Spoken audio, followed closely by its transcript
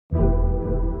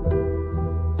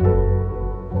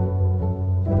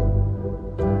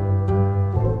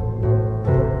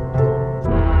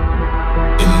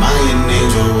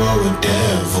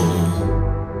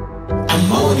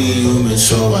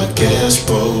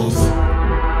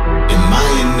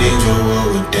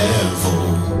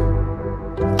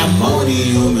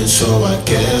human, so I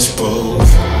guess both.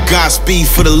 Godspeed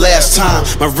for the last time.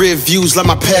 My rear views like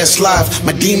my past life.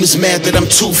 My demons mad that I'm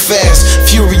too fast.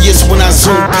 Furious when I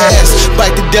zoom past.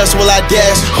 Bite the dust while I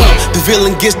dash. The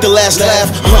villain gets the last laugh.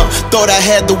 Thought I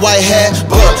had the white hat,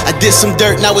 but I did some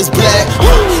dirt, now it's black.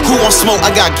 Who gon' smoke?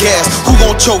 I got gas. Who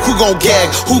gon' choke? Who gon'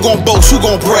 gag? Who gon' boast? Who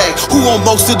gon' brag? Who gon'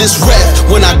 most of this rap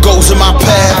when I goes in my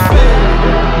path?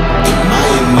 Am I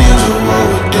an angel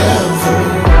or a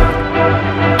devil?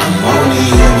 I'm only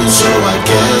human, so I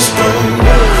guess both.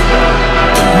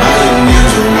 Am I an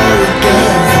angel or a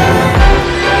devil?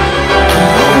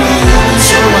 I'm only human,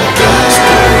 so I guess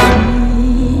both.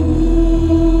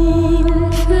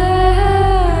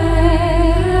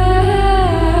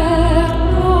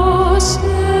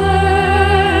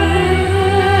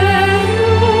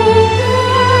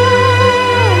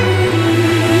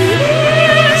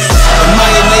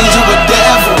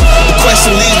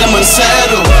 Leave them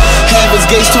unsettled. Heaven's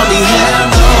gates told me hell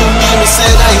no. Demon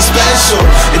said I ain't special.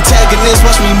 Antagonists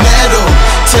watch me meddle.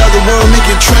 Tell the world, make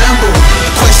it tremble.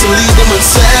 The question leaves them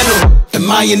unsettled.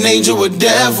 Am I an angel or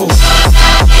devil?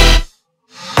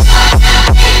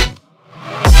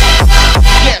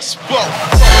 Yes, both.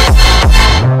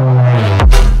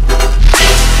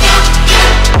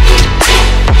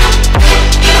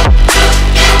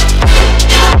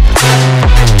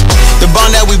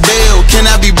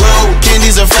 Cannot be broke,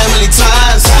 candies are family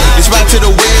ties. It's right to the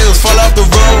wheels, fall off the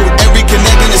road. Every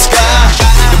connect in the sky.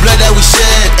 The blood that we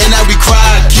shed and that we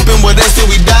cried, keeping with us till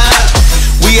we died.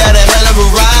 We had a hell of a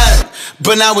ride,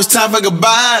 but now it's time for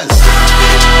goodbyes.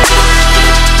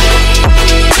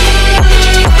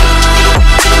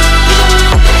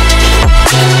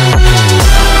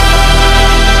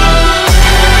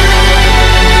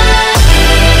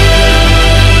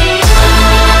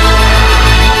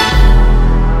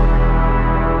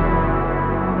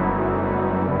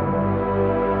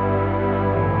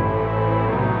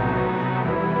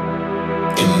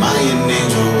 Am I an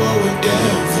angel or a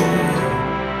devil?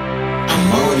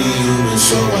 I'm only human,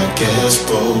 so I guess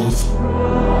both.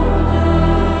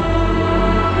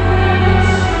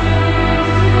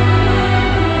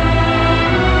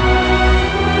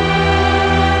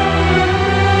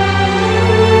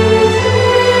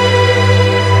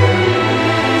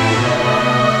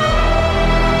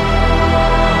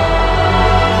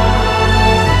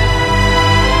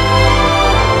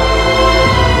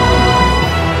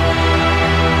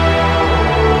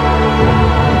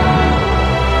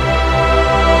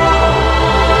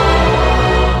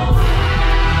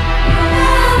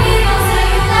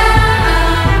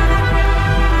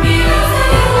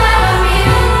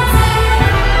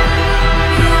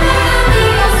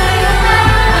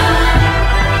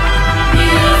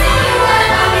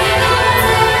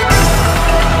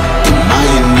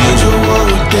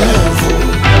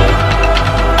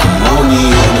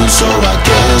 So I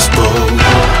guess both.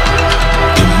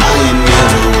 Am I an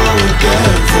angel or a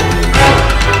devil?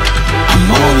 I'm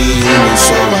only human,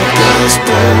 so I guess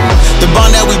both. The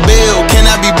bond that we build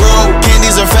cannot be broke.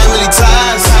 Candies are family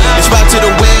ties. It's right to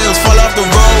the wheels, fall off the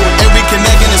road. Every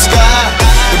connect in the sky.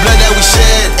 The blood that we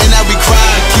shed and that we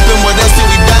cried, keeping with us till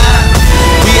we die.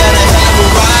 We had a hell of a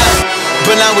ride,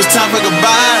 but now it's time for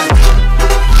goodbye.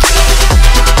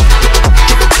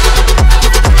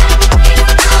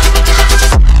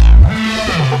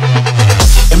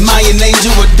 Am I an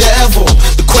angel or devil?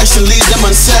 The question leaves them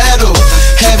unsettled.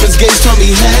 Heaven's gates told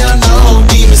me hell no.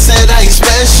 Demon said I ain't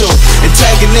special.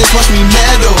 Antagonists watch me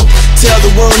meddle. Tell the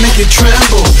world, make it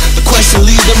tremble. The question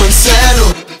leaves them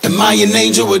unsettled. Am I an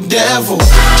angel or devil? Am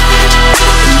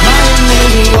I an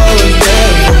angel